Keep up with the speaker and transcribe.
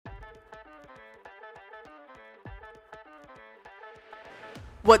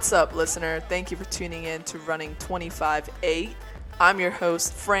What's up, listener? Thank you for tuning in to Running 25-8. I'm your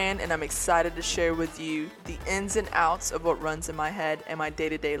host, Fran, and I'm excited to share with you the ins and outs of what runs in my head and my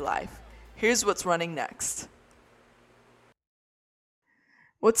day-to-day life. Here's what's running next.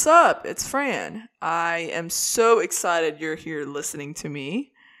 What's up? It's Fran. I am so excited you're here listening to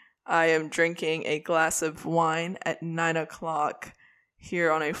me. I am drinking a glass of wine at 9 o'clock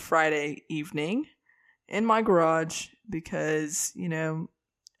here on a Friday evening in my garage because,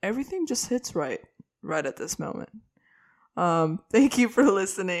 everything just hits right at this moment. Thank you for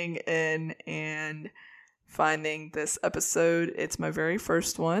listening in and finding this episode. It's my very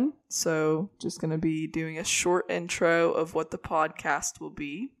first one, so just going to be doing a short intro of what the podcast will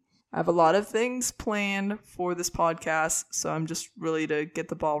be. I have a lot of things planned for this podcast, so I'm just really to get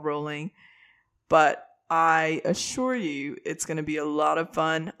the ball rolling. But I assure you it's going to be a lot of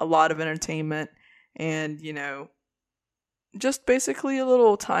fun, a lot of entertainment, and, just basically a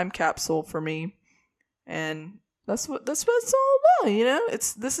little time capsule for me. And that's what it's all about,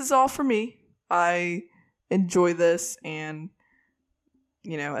 This is all for me. I enjoy this, and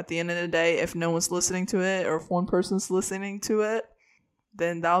at the end of the day, if no one's listening to it, or if one person's listening to it,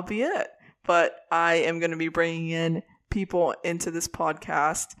 then that'll be it. But I am going to be bringing in people into this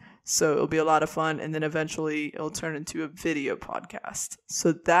podcast, so it'll be a lot of fun, and then eventually it'll turn into a video podcast.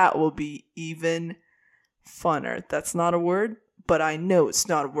 So that will be even funner. That's not a word, but I know it's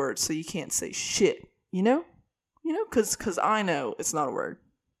not a word, so you can't say shit, because I know it's not a word.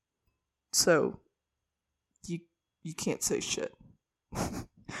 So you can't say shit.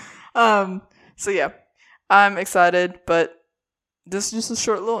 So yeah, I'm excited, but this is just a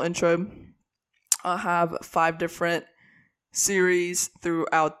short little intro. I'll have 5 different series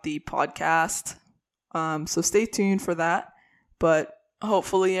throughout the podcast. So stay tuned for that. But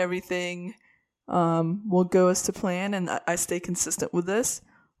hopefully everything will go as to plan, and I stay consistent with this.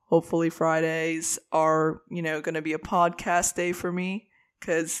 Hopefully Fridays are, going to be a podcast day for me,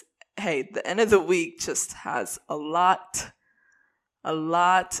 because hey, the end of the week just has a lot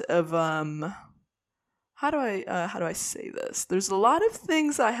of how do I say this? There's a lot of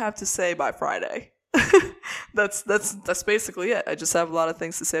things I have to say by Friday. That's basically it. I just have a lot of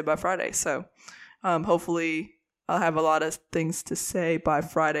things to say by Friday. So hopefully I'll have a lot of things to say by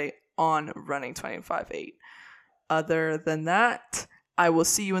Friday on Running 25-8. Other than that, I will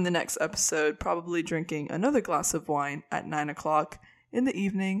see you in the next episode, probably drinking another glass of wine at 9 o'clock in the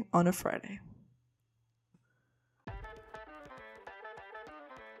evening on a Friday.